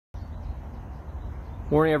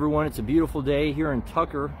Morning everyone, it's a beautiful day here in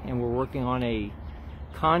Tucker and we're working on a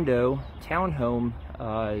condo townhome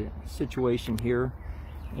situation here,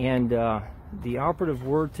 and the operative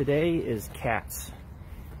word today is cats.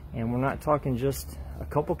 And we're not talking just a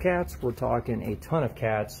couple cats, we're talking a ton of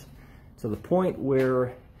cats, to the point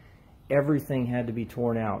where everything had to be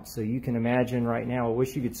torn out. So you can imagine right now, I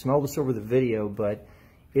wish you could smell this over the video, but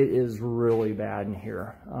it is really bad in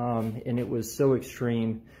here. And it was so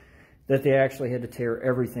extreme that they actually had to tear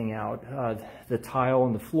everything out. The tile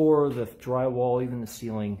on the floor, the drywall, even the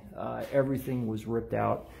ceiling, everything was ripped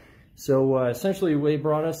out. So essentially they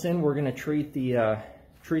brought us in, we're gonna treat the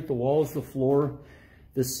walls, the floor,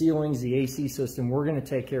 the ceilings, the AC system. We're gonna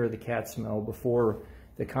take care of the cat smell before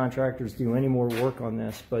the contractors do any more work on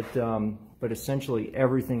this. But essentially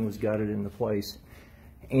everything was gutted into place.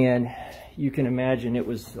 And you can imagine it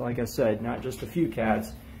was, like I said, not just a few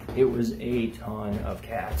cats, it was a ton of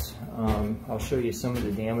cats. I'll show you some of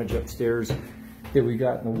the damage upstairs that we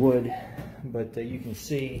got in the wood, but you can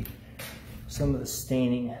see some of the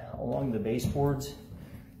staining along the baseboards,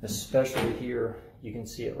 especially here. You can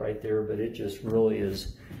see it right there, but it just really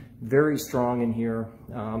is very strong in here.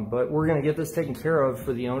 But we're gonna get this taken care of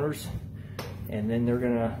for the owners, and then they're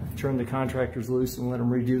gonna turn the contractors loose and let them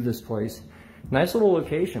redo this place. Nice little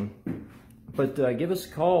location, but give us a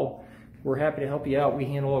call. We're happy to help you out. We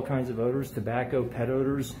handle all kinds of odors, tobacco, pet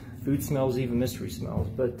odors, food smells, even mystery smells.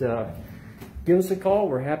 But give us a call.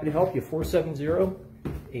 We're happy to help you.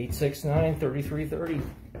 470-869-3330.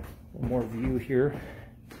 One more view here.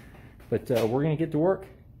 But we're going to get to work.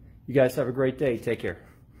 You guys have a great day. Take care.